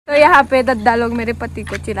तो यहाँ पे दद्दा लोग मेरे पति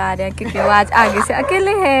को चिल्ला रहे हैं क्योंकि वो आज आगे से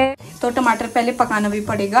अकेले हैं। तो टमाटर पहले पकाना भी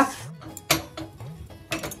पड़ेगा।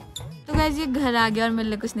 तो गाइस ये घर आ गया और मेरे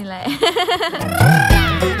लिए कुछ नहीं लाया।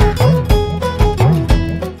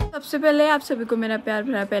 सबसे पहले आप सभी को मेरा प्यार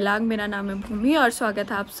भरा पहलाग। मेरा नाम है भूमि और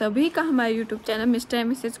स्वागत है आप सभी का हमारे YouTube channel mister and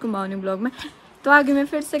Mrs Kumaoni blog में। तो आगे मैं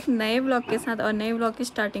फिर से एक नए ब्लॉग के साथ और नए ब्लॉग की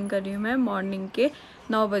स्टार्टिंग कर रही हूँ मैं मॉर्निंग के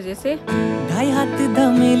 9 बजे से। ढाई हाथ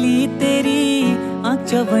धमेली तेरी आँख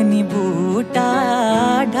चवनी बूटा,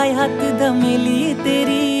 ढाई हाथ धमेली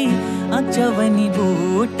तेरी आँख चवनी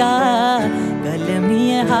बूटा,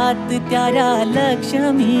 कलमी हाथ त्यारा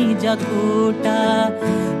लक्ष्मी जकूटा,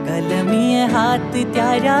 कलमी हाथ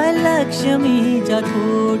त्यारा लक्ष्मी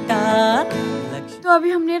जकूटा। तो अभी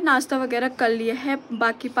हमने नाश्ता वगैरह कर लिया है,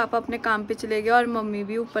 बाकी पापा अपने काम पे चले गए और मम्मी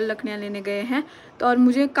भी ऊपर लकड़ियाँ लेने गए हैं। तो और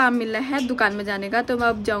मुझे काम मिला है दुकान में जाने का, तो मैं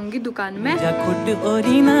अब जाऊंगी दुकान में। तो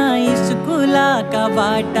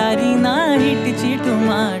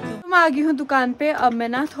मैं आ गई हूँ दुकान पे। अब मैं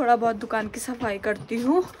ना थोड़ा बहुत दुकान की सफाई करती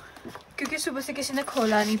हूँ क्योंकि सुबह से किसी ने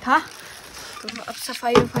खोला नहीं था, तो अब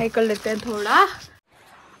सफाई कर लेते हैं थोड़ा।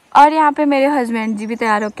 और यहाँ पे मेरे हस्बैंड जी भी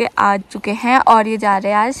तैयार होके आ चुके हैं और ये जा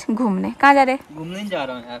रहे हैं आज घूमने। कहाँ जा रहे हैं? घूमने नहीं जा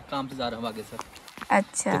रहा हूँ यार, काम से जा रहा हूँ आगे से।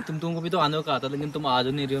 अच्छा। तो तुमको भी तो आने को कहा था, लेकिन तुम आ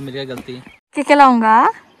नहीं रही हो, मेरी क्या गलती है? क्या लाऊंगा?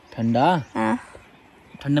 ठंडा? हाँ।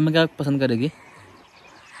 ठंडा में क्या पसंद करेगी?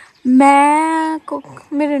 मैं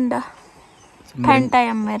मिरिंडा, फैंटा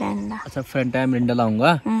या मिरिंडा। अच्छा फैंटा या मिरिंडा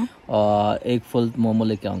लाऊंगा और एक फुल मोमो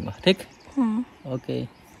लेके आऊंगा, ठीक? Okay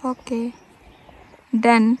okay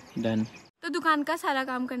done. डन। तो दुकान का सारा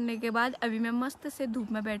काम करने के बाद अभी मैं मस्त से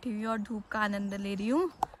धूप में बैठी हुई और धूप का आनंद ले रही हूँ।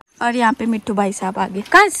 और यहाँ पे मिट्टू भाई साहब आ गए।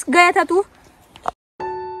 कहाँ गया था तू?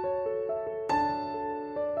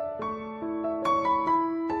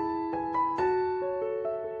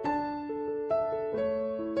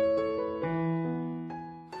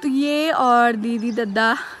 तो ये और दीदी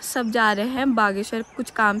दद्दा सब जा रहे हैं बागेश्वर कुछ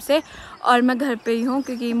काम से और मैं घर पे ही हूँ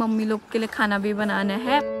क्योंकि मम्मी लोग के लिए खाना भी बनाना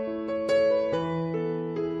है।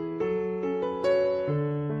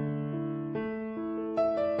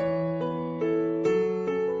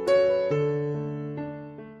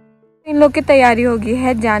 इन लोग की तैयारी हो गई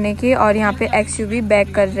है जाने की और यहाँ पे एक्सयूवी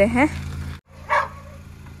बैक कर रहे हैं।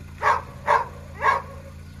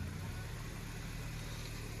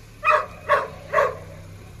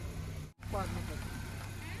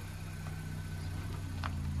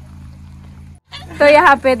 तो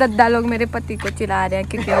यहाँ पे दद्दा लोग मेरे पति को चिल्ला रहे हैं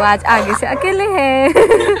क्योंकि वो आज आगे से अकेले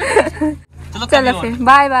हैं। चलो फिर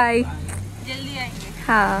बाय बाय, जल्दी आएंगे।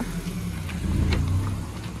 हाँ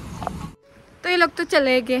तो ये लोग तो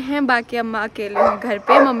चले गए हैं, बाकी अम्मा अकेले हैं घर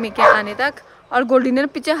पे मम्मी के आने तक। और गोल्डी ने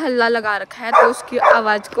पीछे हल्ला लगा रखा है तो उसकी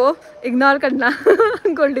आवाज को इग्नोर करना।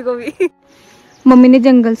 गोल्डी को भी मम्मी ने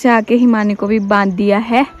जंगल से आके हिमानी को भी बांध दिया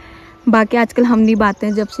है। बाकी आजकल हम नहीं बातें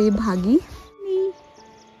हैं जब से ये भागी।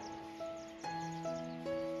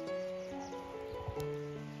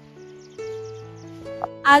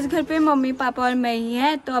 आज घर पे मम्मी पापा और मैं ही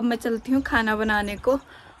है, तो अब मैं चलती हूँ खाना बनाने को।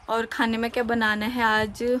 और खाने में क्या बनाना है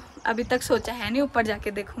आज अभी तक सोचा है नहीं, ऊपर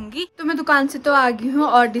जाके देखूंगी। तो मैं दुकान से तो आ गई हूँ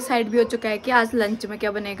और डिसाइड भी हो चुका है कि आज लंच में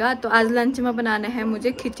क्या बनेगा। तो आज लंच में बनाना है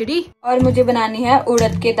मुझे खिचड़ी और मुझे बनानी है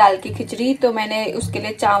उड़द के दाल की खिचड़ी। तो मैंने उसके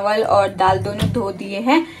लिए चावल और दाल दोनों धो दिए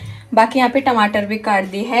हैं। बाकी यहाँ पे टमाटर भी काट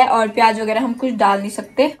दिए है और प्याज वगैरह हम कुछ डाल नहीं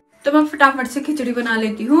सकते। तो मैं फटाफट से खिचड़ी बना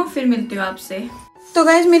लेती हूँ, फिर मिलती हूँ आपसे। तो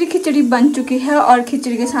गाइस मेरी खिचड़ी बन चुकी है और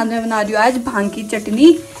खिचड़ी के साथ मैं बना रही हूँ आज भांग की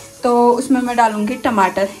चटनी। तो उसमें मैं डालूंगी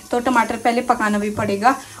टमाटर। तो टमाटर पहले पकाना भी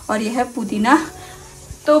पड़ेगा और यह है पुदीना।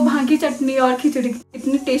 तो भांग की चटनी और खिचड़ी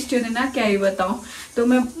इतनी टेस्टी होती है ना, क्या ही बताऊं। तो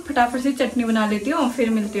मैं फटाफट से चटनी बना लेती हूँ, फिर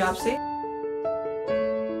मिलती हूँ आपसे।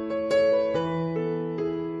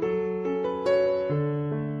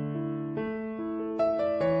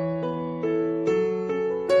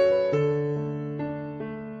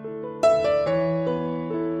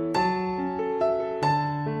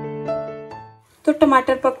 तो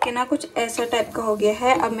टमाटर पक के ना कुछ ऐसा टाइप का हो गया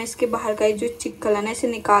है। अब मैं इसके बाहर का जो चिक्कल है ना इसे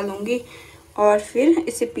निकालूंगी और फिर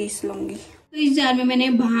इसे पीस लूंगी। तो इस जार में मैंने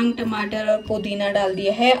भांग टमाटर और पुदीना डाल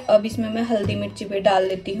दिया है। अब इसमें मैं हल्दी मिर्ची भी डाल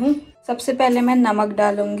लेती हूँ। सबसे पहले मैं नमक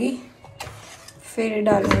डालूंगी, फिर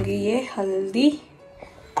डालूंगी ये हल्दी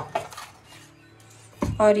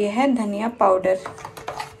और यह है धनिया पाउडर।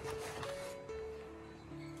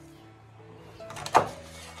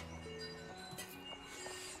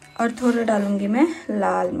 और थोड़ा डालूंगी मैं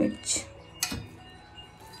लाल मिर्च।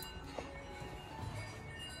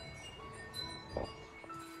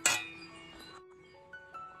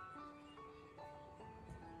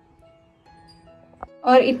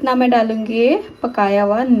 और इतना मैं डालूंगी पकाया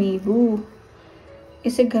हुआ नींबू।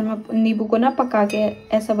 इसे घर में नींबू को ना पका के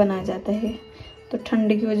ऐसा बनाया जाता है, तो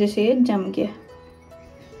ठंड की वजह से ये जम गया।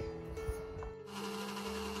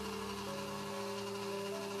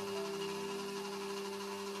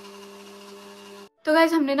 तो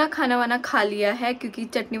गाइस हमने ना खाना वाना खा लिया है, क्योंकि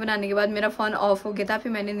चटनी बनाने के बाद मेरा फ़ोन ऑफ हो गया था।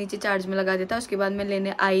 फिर मैंने नीचे चार्ज में लगा दिया था, उसके बाद मैं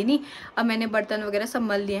लेने आई नहीं। अब मैंने बर्तन वगैरह सब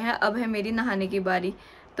मल लिए हैं, अब है मेरी नहाने की बारी।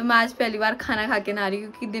 तो मैं आज पहली बार खाना खा के नहा रही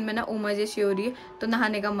हूँ, क्योंकि दिन में ना उमस जैसी हो रही है, तो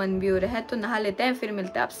नहाने का मन भी हो रहा है। तो नहा लेते हैं, फिर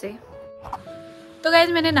मिलते हैं आपसे। तो गाइस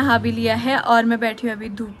मैंने नहा भी लिया है और मैं बैठी हूँ अभी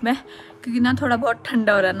धूप में, क्योंकि ना थोड़ा बहुत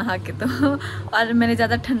ठंडा हो रहा है नहा के तो और मैंने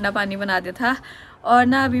ज़्यादा ठंडा पानी बना दिया था। और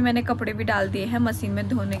ना अभी मैंने कपड़े भी डाल दिए हैं मशीन में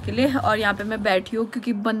धोने के लिए। और यहाँ पे मैं बैठी हूँ,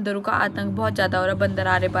 क्योंकि बंदरों का आतंक बहुत ज़्यादा हो रहा है, बंदर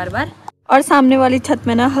आ रहे बार बार। और सामने वाली छत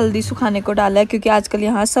में ना हल्दी सुखाने को डाला है, क्योंकि आजकल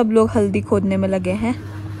यहाँ सब लोग हल्दी खोदने में लगे हैं।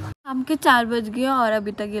 शाम के 4 बज गए और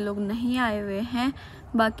अभी तक ये लोग नहीं आए हुए हैं।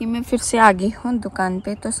 बाकी मैं फिर से आ गई हूँ दुकान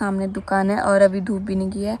पे, तो सामने दुकान है और अभी धूप भी नहीं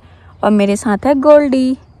गई है। और मेरे साथ है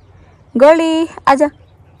गोल्डी। गोल्डी आजा।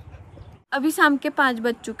 अभी शाम के 5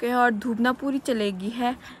 बज चुके हैं और धूप ना पूरी चलेगी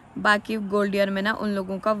है। बाकी गोल्डी और मैं ना उन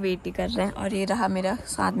लोगों का वेट ही कर रहे हैं। और ये रहा मेरा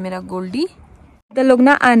साथ मेरा गोल्डी। तो लोग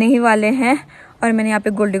ना आने ही वाले हैं और मैंने यहाँ पे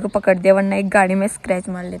गोल्डी को पकड़ दिया, वरना एक गाड़ी में स्क्रैच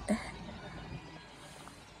मार लेता है।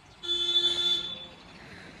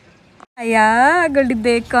 आया गोल्डी,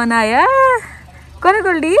 देख कौन आया। कौन है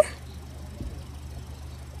गोल्डी?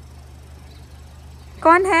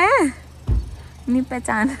 कौन है? नहीं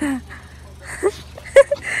पहचान रहा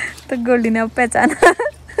तो गोल्डी ने अब पहचाना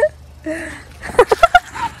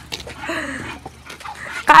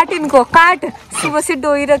काट इनको, काट। सुबह से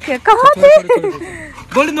डोई रखे कहाँ थे?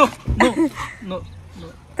 Goldy no no no.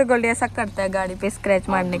 तो गोल्डी ऐसा करता है गाड़ी पे स्क्रैच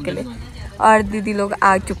मारने के लिए। और दीदी लोग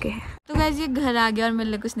आ चुके हैं। तो गाइस ये घर आ गया और मेरे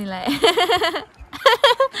लिए कुछ नहीं लाया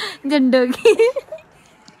झंडों की।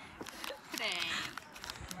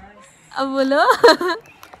 अब बोलो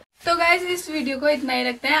तो गाइस इस वीडियो को इतना ही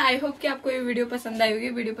रखते हैं। आई होप कि आपको ये वीडियो पसंद आई होगी।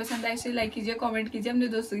 वीडियो पसंद आए तो लाइक कीजिए, कमेंट कीजिए, अपने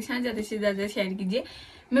दोस्तों के साथ ज़्यादा से ज़्यादा शेयर कीजिए।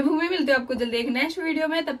 मैं भूमि मिलती हूँ आपको जल्दी एक नेक्स्ट वीडियो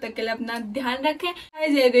में। तब तक के लिए अपना ध्यान रखें।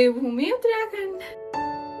 जय देव भूमि उत्तराखंड।